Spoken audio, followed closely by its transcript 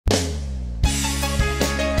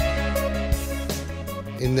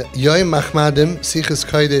In Yom Machmadim, Sichas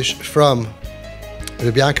Kodesh from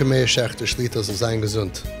Rabbi Yaakov Meir Shechter, shlyt also sein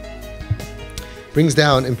gesund. Brings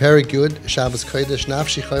down in Perek Yud, Shabbos Kodesh,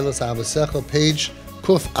 Nafshi Chaylas Avasecha, page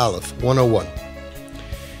Kuf Aleph, 101.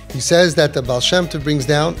 He says that the Baal Shem Tov brings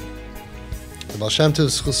down, the Baal Shem Tov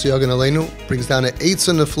Schus Yogan Aleinu brings down an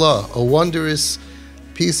Eitzah Nefla, a wondrous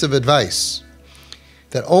piece of advice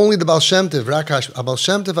that only the Baal Shem Tov, Baal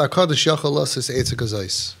Shem Tov HaKadosh Yachol Los Eitzah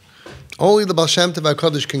Kazais. Only the Baal Shem Tov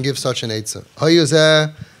HaKadosh can give such an Eitzah.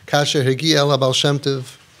 Hayozeh Kasher Hegi El Baal Shem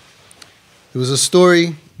Tov. There was a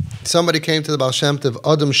story. Somebody came to the Baal Shem Tov,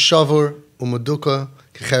 Adam Shavur Umaduka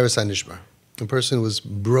Kecheres HaNishbar. A person was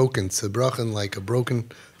broken, tzibrochen, like a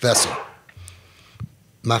broken vessel.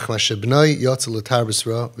 Machma Shebnoi Yotzel L'tar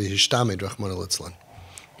B'Sra V'Hishtamed Rachmana Litzlan.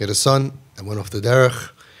 He had a son that went off the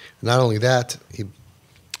derech. Not only that, he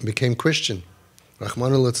became Christian.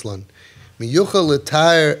 Rachmana Litzlan. Miyuchal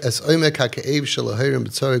L'tar Es Oimek HaKe'ev Shalahirim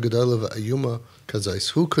B'Tzara Gedola V'Ayuma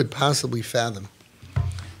Kazais. Who could possibly fathom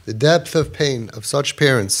the depth of pain of such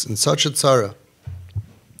parents in such a tzara,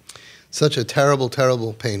 such a terrible,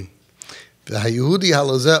 terrible pain? And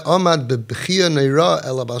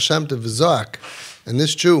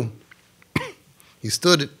this Jew, he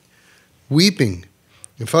stood weeping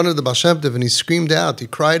in front of the Baal Shem Tov and he screamed out, he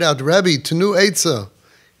cried out, Rebbe, Tenu Eitzah,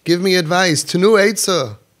 give me advice, Tenu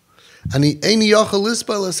Eitzah. And I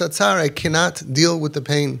cannot deal with the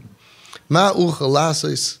pain.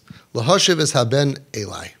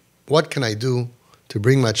 What can I do to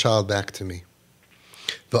bring my child back to me?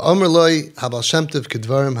 The Baal Shem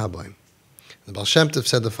Tov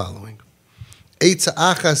said the following: I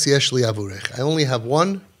only have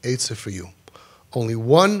one eitzah for you, only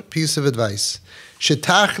one piece of advice. You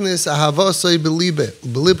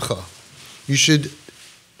should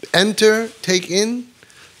take in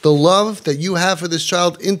the love that you have for this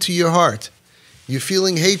child into your heart. You're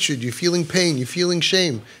feeling hatred, you're feeling pain, you're feeling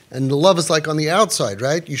shame, and the love is like on the outside,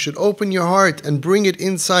 right? You should open your heart and bring it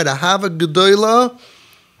inside. Ahava gedola,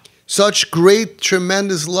 such great,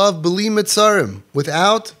 tremendous love, b'li mitzarim,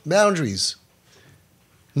 without boundaries,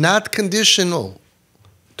 not conditional.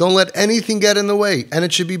 Don't let anything get in the way, and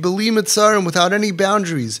it should be b'li mitzarim, without any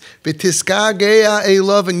boundaries. V'tiska geya a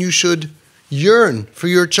love, and you should yearn for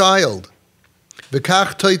your child. And that's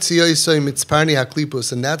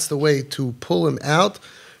the way to pull him out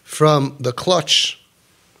from the clutch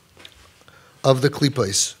of the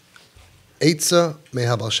klipos. Eitzah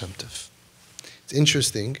meha Baal Shem Tov. It's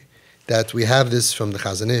interesting that we have this from the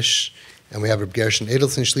Chazon Ish, and we have Reb Gershon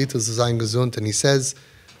Edelson shlyt zayin gesund, and he says,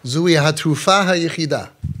 Zui hatrufa hayichida.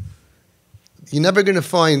 You're never going to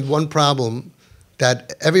find one problem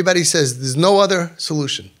that everybody says there's no other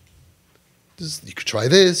solution. You could try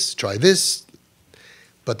this, try this.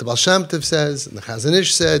 But the Baal Shem Tov says, and the Chazon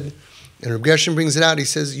Ish said, and Reb Gershon brings it out, he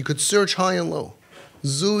says, you could search high and low.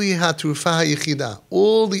 Zui hatrufa hayichida.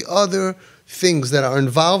 All the other things that are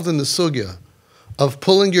involved in the sugya of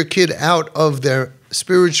pulling your kid out of their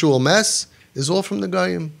spiritual mess is all from the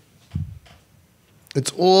Goyim.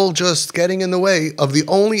 It's all just getting in the way of the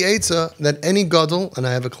only eitzah that any gadol, and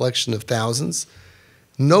I have a collection of thousands,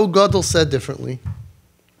 no gadol said differently.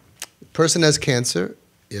 The person has cancer,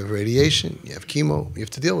 you have radiation, you have chemo, you have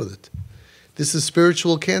to deal with it. This is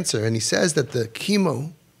spiritual cancer, and he says that the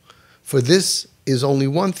chemo for this is only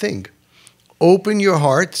one thing. Open your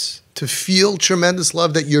hearts to feel tremendous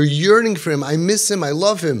love, that you're yearning for him. I miss him, I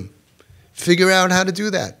love him. Figure out how to do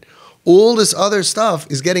that. All this other stuff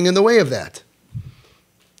is getting in the way of that.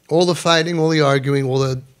 All the fighting, all the arguing, all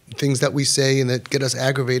the things that we say and that get us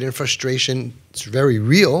aggravated and frustration, it's very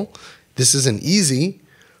real. This isn't easy.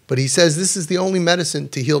 But he says this is the only medicine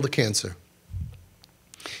to heal the cancer.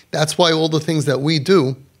 That's why all the things that we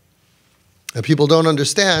do, and people don't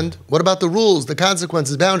understand, what about the rules, the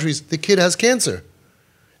consequences, boundaries? The kid has cancer.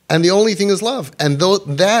 And the only thing is love. And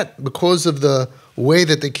that, because of the way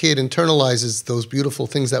that the kid internalizes those beautiful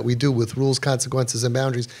things that we do with rules, consequences, and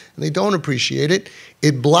boundaries, and they don't appreciate it,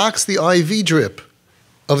 it blocks the IV drip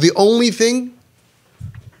of the only thing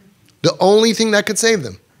that could save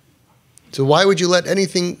them. So why would you let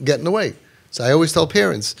anything get in the way? So I always tell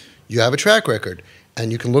parents, you have a track record, and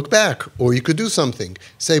you can look back, or you could do something.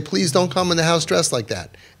 Say, please don't come in the house dressed like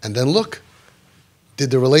that. And then look,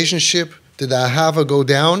 did the relationship, did the ahava go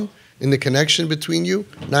down in the connection between you?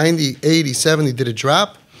 90, 80, 70, did it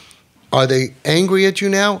drop? Are they angry at you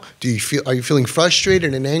now? Are you feeling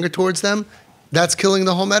frustrated and anger towards them? That's killing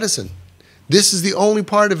the whole medicine. This is the only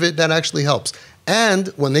part of it that actually helps. And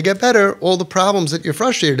when they get better, all the problems that you're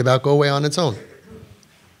frustrated about go away on its own.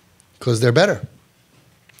 Because they're better.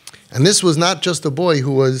 And this was not just a boy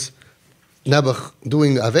who was Nebuch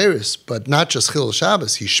doing Averis, but not just Chil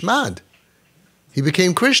Shabbos, he shmad. He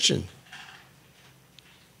became Christian.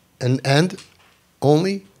 And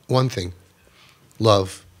only one thing,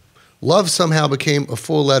 love. Love somehow became a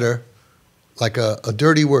full letter, like a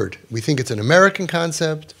dirty word. We think it's an American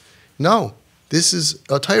concept. No, this is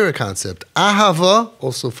a Torah concept. Ahava,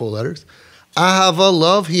 also full letters. Ahava,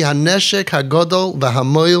 love, hi haneshek hagodol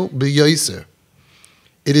v'hamoil b'yoser.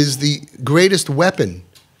 It is the greatest weapon.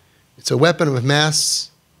 It's a weapon of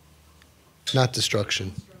mass, not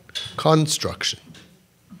destruction, construction.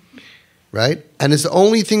 Right? And it's the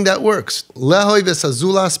only thing that works. Lehoy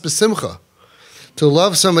v'sazulas b'simcha. To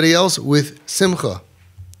love somebody else with simcha.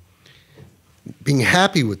 Being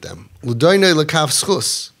happy with them. L'doinoi l'kav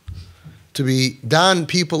schus. To be dan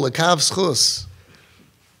people l'kav schus.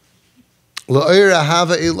 L'oir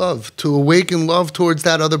ahava a love. To awaken love towards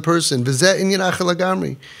that other person. V'zeh inyan achel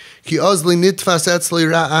hagamri. Ki oz li nitfas etzli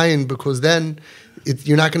ra'ayin. Because then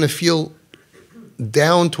you're not going to feel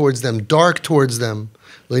down towards them, dark towards them.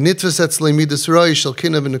 Love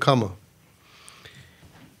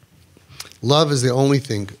is the only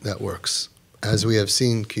thing that works, as we have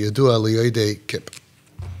seen.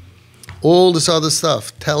 All this other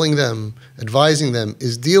stuff, telling them, advising them,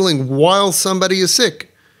 is dealing while somebody is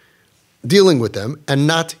sick, dealing with them and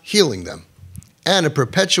not healing them. And it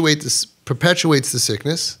perpetuates the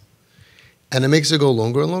sickness, and it makes it go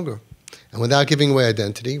longer and longer. And without giving away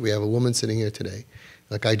identity, we have a woman sitting here today,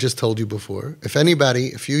 like I just told you before. If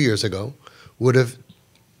anybody a few years ago would have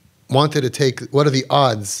wanted to take, what are the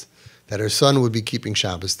odds that her son would be keeping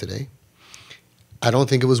Shabbos today? I don't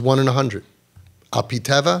think it was 1 in 100. Al pi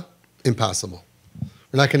teva, impossible.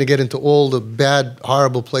 We're not going to get into all the bad,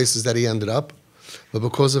 horrible places that he ended up, but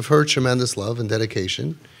because of her tremendous love and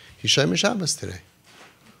dedication, he's Shem Shabbos today.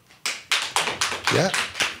 Yeah.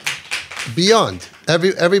 Beyond.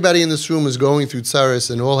 Everybody in this room is going through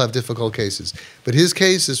tsaris and all have difficult cases. But his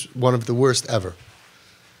case is one of the worst ever.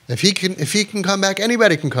 If he can come back,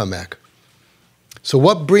 anybody can come back. So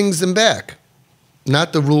what brings him back?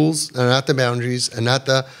 Not the rules and not the boundaries and not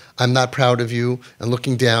the I'm not proud of you and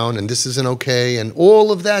looking down and this isn't okay and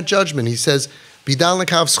all of that judgment. He says, Bidal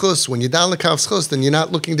l'kav schus. When you're down l'kav schus, then you're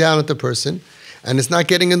not looking down at the person. And it's not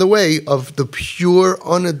getting in the way of the pure,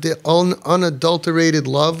 unadulterated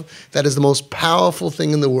love that is the most powerful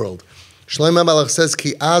thing in the world. Shlomo Melech says,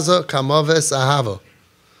 Ki aza kamaves ahava.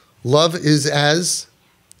 Love is as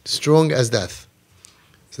strong as death.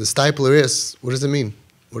 So the stipler is, what does it mean?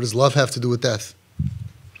 What does love have to do with death?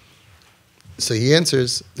 So he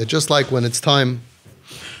answers that just like when it's time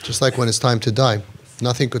to die,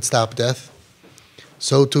 nothing could stop death.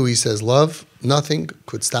 So too, he says, love, nothing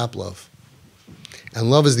could stop love. And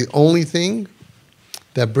love is the only thing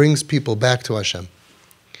that brings people back to Hashem.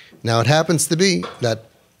 Now, it happens to be that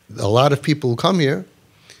a lot of people who come here,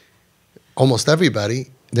 almost everybody,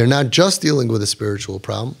 they're not just dealing with a spiritual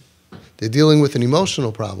problem. They're dealing with an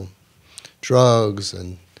emotional problem. Drugs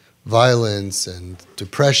and violence and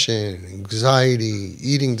depression, anxiety,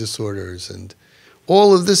 eating disorders, and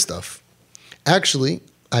all of this stuff. Actually,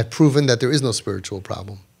 I've proven that there is no spiritual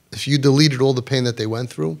problem. If you deleted all the pain that they went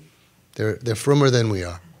through, they're frummer than we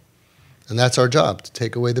are. And that's our job, to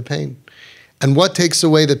take away the pain. And what takes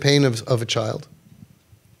away the pain of a child?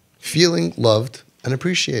 Feeling loved and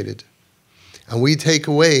appreciated. And we take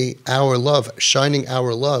away our love, shining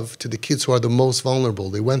our love to the kids who are the most vulnerable.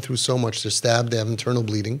 They went through so much, they're stabbed, they have internal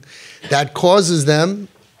bleeding. That causes them,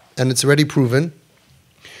 and it's already proven,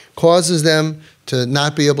 causes them to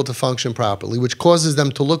not be able to function properly, which causes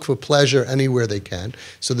them to look for pleasure anywhere they can.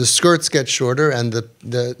 So the skirts get shorter and the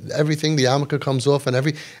yarmulke comes off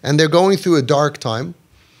and they're going through a dark time.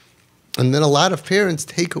 And then a lot of parents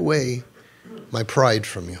take away my pride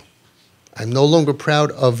from you. I'm no longer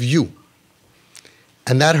proud of you.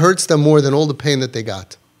 And that hurts them more than all the pain that they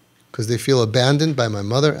got, because they feel abandoned by my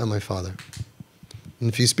mother and my father. And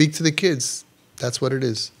if you speak to the kids, that's what it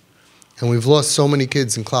is. And we've lost so many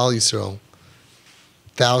kids in Klal Yisrael.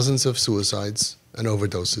 Thousands of suicides and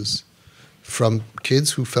overdoses from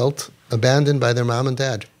kids who felt abandoned by their mom and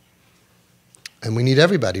dad. And we need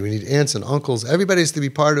everybody. We need aunts and uncles. Everybody has to be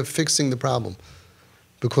part of fixing the problem.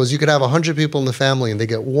 Because you could have 100 people in the family and they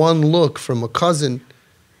get one look from a cousin,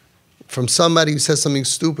 from somebody who says something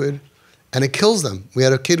stupid, and it kills them. We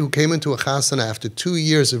had a kid who came into a chasana after 2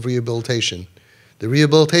 years of rehabilitation. The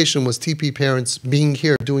rehabilitation was TP parents being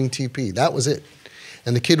here doing TP. That was it.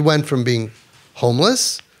 And the kid went from being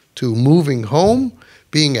homeless to moving home,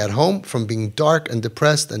 being at home, from being dark and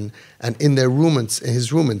depressed and in their room and in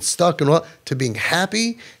his room and stuck and all, to being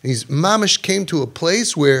happy. And his mamish came to a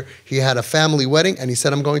place where he had a family wedding and he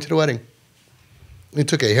said, I'm going to the wedding. He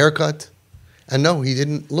took a haircut. And no, he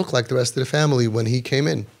didn't look like the rest of the family when he came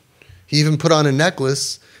in. He even put on a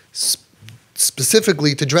necklace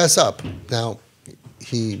specifically to dress up. Now,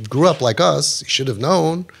 he grew up like us. He should have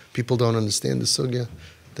known. People don't understand the sugya.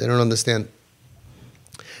 They don't understand.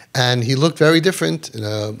 And he looked very different in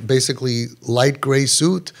a basically light gray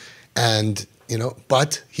suit. And,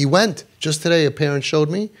 but he went. Just today, a parent showed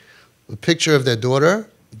me a picture of their daughter.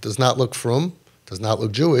 Does not look frum, does not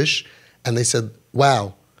look Jewish. And they said,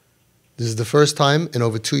 wow, this is the first time in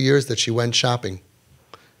over 2 years that she went shopping.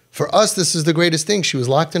 For us, this is the greatest thing. She was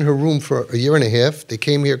locked in her room for a year and a half. They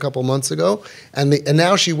came here a couple months ago. And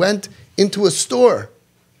now she went into a store.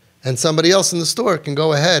 And somebody else in the store can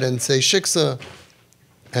go ahead and say, Shiksa,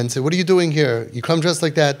 and say, what are you doing here? You come dressed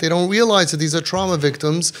like that. They don't realize that these are trauma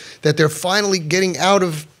victims, that they're finally getting out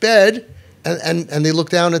of bed, and they look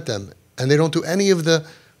down at them. And they don't do any of the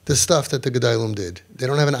stuff that the Gedalim did. They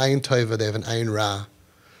don't have an ayin tova, they have an ayin ra.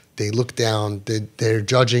 They look down, they're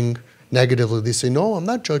judging negatively. They say, no, I'm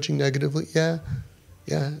not judging negatively. Yeah,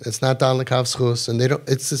 it's not dan l'kavschus, and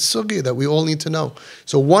it's a sugya that we all need to know.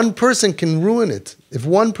 So one person can ruin it. If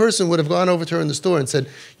one person would have gone over to her in the store and said,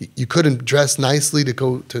 you couldn't dress nicely to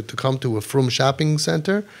come to a frum shopping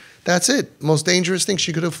center, that's it. Most dangerous thing.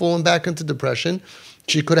 She could have fallen back into depression.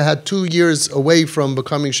 She could have had 2 years away from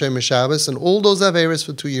becoming Shem Shabbos, and all those averes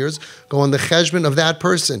for 2 years go on the cheshbon of that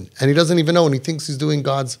person, and he doesn't even know, and he thinks he's doing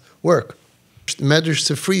God's work. Medrash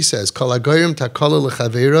Sifri says, Kol hagoyim takala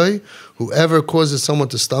lechaveroi, whoever causes someone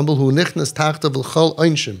to stumble, hu nichnas tachtav l'chol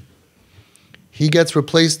einshim, he gets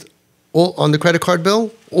replaced on the credit card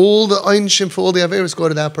bill. All the einshim for all the averes go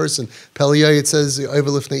to that person. Peliyah, it says,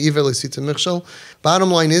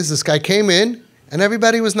 bottom line is, this guy came in, and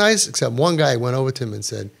everybody was nice, except one guy went over to him and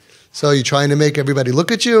said, so you're trying to make everybody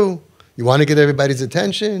look at you? You want to get everybody's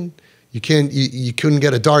attention? You couldn't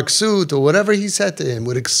get a dark suit, or whatever he said to him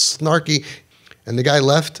with a snarky. And the guy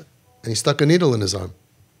left, and he stuck a needle in his arm.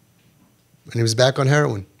 And he was back on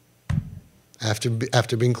heroin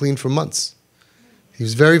after being clean for months. He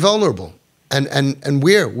was very vulnerable. And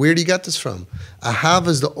where did he get this from? Ahava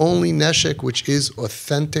is the only neshek which is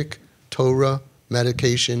authentic Torah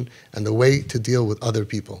medication and the way to deal with other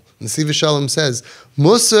people. And Siva Shalom says,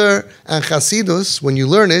 Musar and Chasidus, when you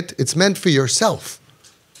learn it, it's meant for yourself,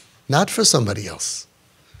 not for somebody else.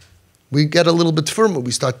 We get a little bit firmer.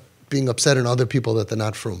 We start being upset at other people that they're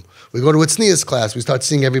not frum. We go to a tznius class, we start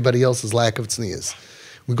seeing everybody else's lack of tznius.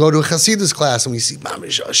 We go to a Hasidus class and we see,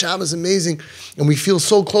 Hashem is amazing, and we feel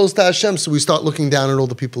so close to Hashem, so we start looking down at all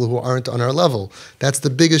the people who aren't on our level. That's the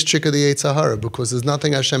biggest trick of the Yetzer Hara, because there's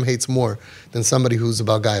nothing Hashem hates more than somebody who's a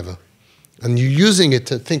Baal Gaiva. And you're using it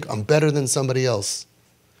to think, I'm better than somebody else.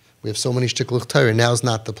 We have so many shtiklach Torah, now's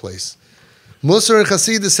not the place. Musar and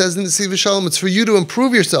Hasidus says in the Siva Shalom, it's for you to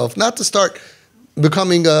improve yourself, not to start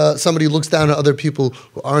becoming somebody who looks down at other people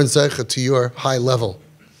who aren't zeicha to your high level.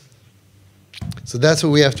 So that's what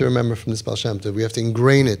we have to remember from this Baal Shem Tov. We have to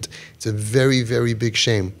ingrain it. It's a very, very big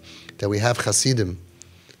shame that we have Hasidim,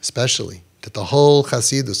 especially, that the whole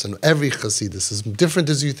Hasidus and every Hasidus, as different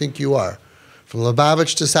as you think you are, from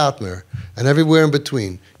Lubavitch to Southmere and everywhere in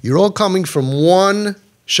between, you're all coming from one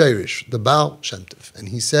Sheirish, the Baal Shem Tov. And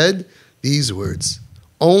he said these words,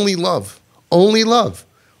 only love, only love,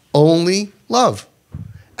 only love.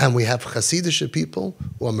 And we have Hasidic people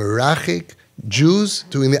who are merachik, Jews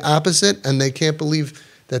doing the opposite, and they can't believe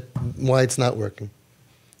that why it's not working.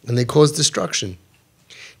 And they cause destruction.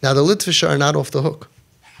 Now the Litvish are not off the hook.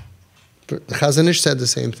 The Chazon Ish said the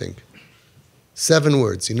same thing. 7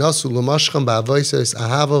 words. Try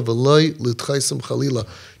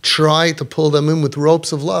to pull them in with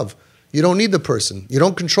ropes of love. You don't need the person. You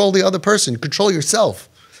don't control the other person. You control yourself.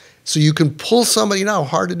 So you can pull somebody, you know how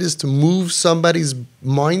hard it is to move somebody's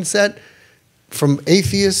mindset from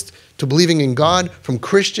atheist to believing in God, from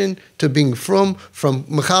Christian to being from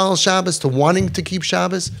Mechal Shabbos to wanting to keep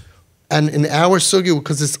Shabbos. And in our sugya,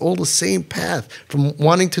 because it's all the same path, from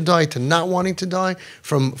wanting to die to not wanting to die,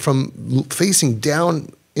 from facing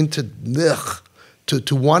down into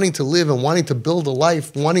to wanting to live and wanting to build a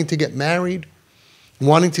life, wanting to get married,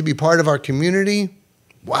 wanting to be part of our community.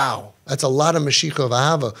 Wow, that's a lot of Mashiach of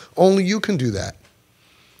Ahava. Only you can do that.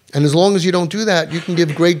 And as long as you don't do that, you can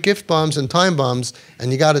give great gift bombs and time bombs,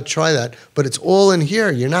 and you got to try that. But it's all in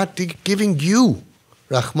here. You're not giving you.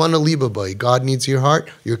 Rahman alibabai. God needs your heart.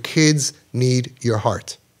 Your kids need your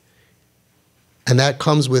heart. And that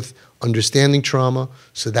comes with understanding trauma,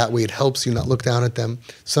 so that way it helps you not look down at them.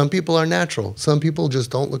 Some people are natural. Some people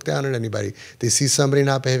just don't look down at anybody. They see somebody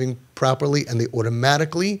not behaving properly, and they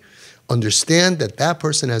automatically understand that that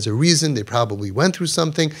person has a reason. They probably went through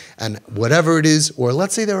something, and whatever it is, or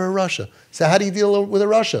let's say they're a Russia. So how do you deal with a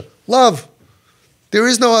Russia? Love. There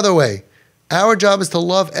is no other way. Our job is to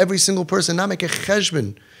love every single person, not make a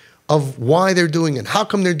cheshbon of why they're doing it, how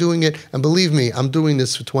come they're doing it. And believe me, I'm doing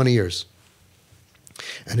this for 20 years.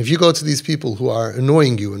 And if you go to these people who are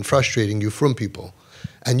annoying you and frustrating you from people,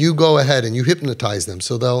 and you go ahead and you hypnotize them,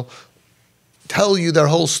 so they'll tell you their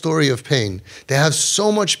whole story of pain. They have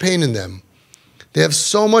so much pain in them. They have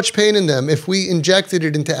so much pain in them. If we injected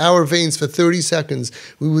it into our veins for 30 seconds,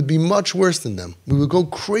 we would be much worse than them. We would go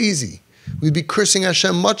crazy. We'd be cursing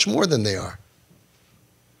Hashem much more than they are.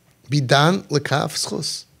 Bidan lekaf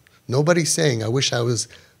schus. Nobody's saying, I wish I was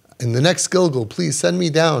in the next Gilgal, please send me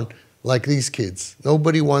down like these kids.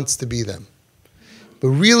 Nobody wants to be them. But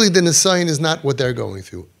really the Nisayan is not what they're going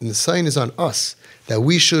through. The Nisayan is on us, that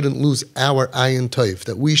we shouldn't lose our ayin toif,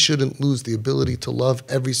 that we shouldn't lose the ability to love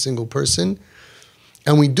every single person.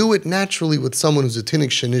 And we do it naturally with someone who's a tinnik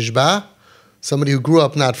shenishba, somebody who grew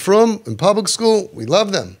up not from, in public school, we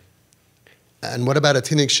love them. And what about a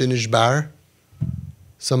tinnik shenishbar?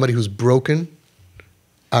 Somebody who's broken,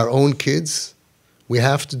 our own kids. We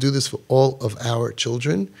have to do this for all of our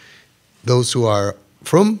children, those who are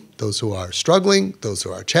from, those who are struggling, those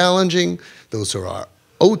who are challenging, those who are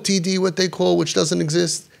OTD, what they call, which doesn't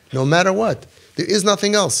exist, no matter what. There is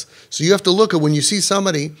nothing else. So you have to look at when you see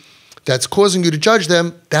somebody that's causing you to judge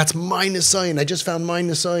them, that's my Nisayan. I just found my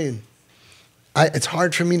Nisayan. It's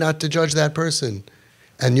hard for me not to judge that person.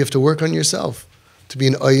 And you have to work on yourself to be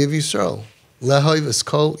an Oyev Yisrael. Lehoiv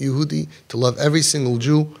eskol Yehudi, to love every single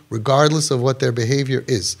Jew, regardless of what their behavior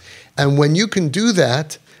is. And when you can do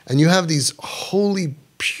that, and you have these holy,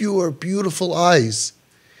 pure, beautiful eyes,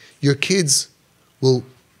 your kids will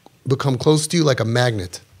become close to you like a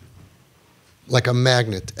magnet. Like a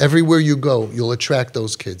magnet. Everywhere you go, you'll attract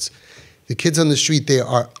those kids. The kids on the street, they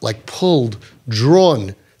are like pulled,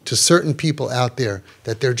 drawn to certain people out there,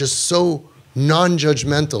 that they're just so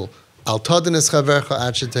non-judgmental. When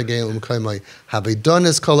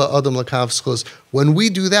we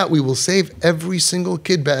do that, we will save every single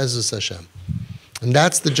kid be'ezus Hashem. And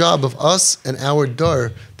that's the job of us and our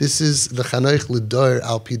dar. This is the chanoich l'dar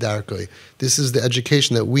al pi darkoi. This is the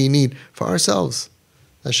education that we need for ourselves.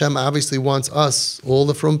 Hashem obviously wants us, all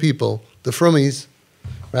the frum people, the frummies,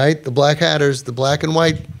 right? The black hatters, the black and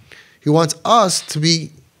white. He wants us to be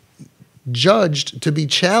judged, to be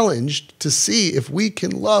challenged, to see if we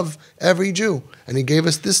can love every Jew. And he gave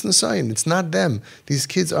us this Nisayan. It's not them. These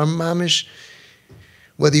kids are mamish.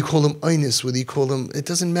 Whether you call them einis, whether you call them, it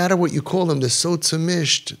doesn't matter what you call them. They're so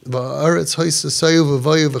tzamished.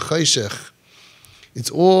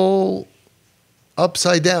 It's all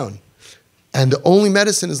upside down. And the only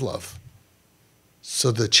medicine is love.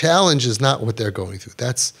 So the challenge is not what they're going through.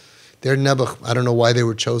 That's their nebuch. I don't know why they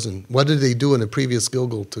were chosen. What did they do in a previous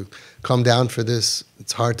Gilgal to come down for this?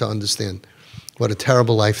 It's hard to understand. What a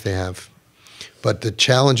terrible life they have. But the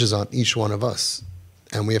challenge is on each one of us.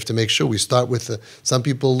 And we have to make sure we start with some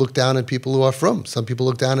people look down at people who are from. Some people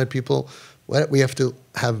look down at people. We have to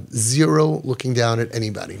have zero looking down at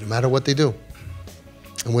anybody, no matter what they do.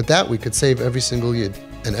 And with that, we could save every single yid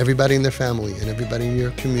and everybody in their family and everybody in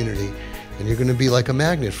your community. And you're going to be like a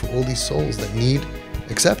magnet for all these souls that need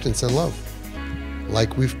acceptance and love,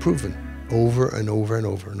 like we've proven over and over and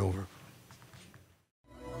over and over.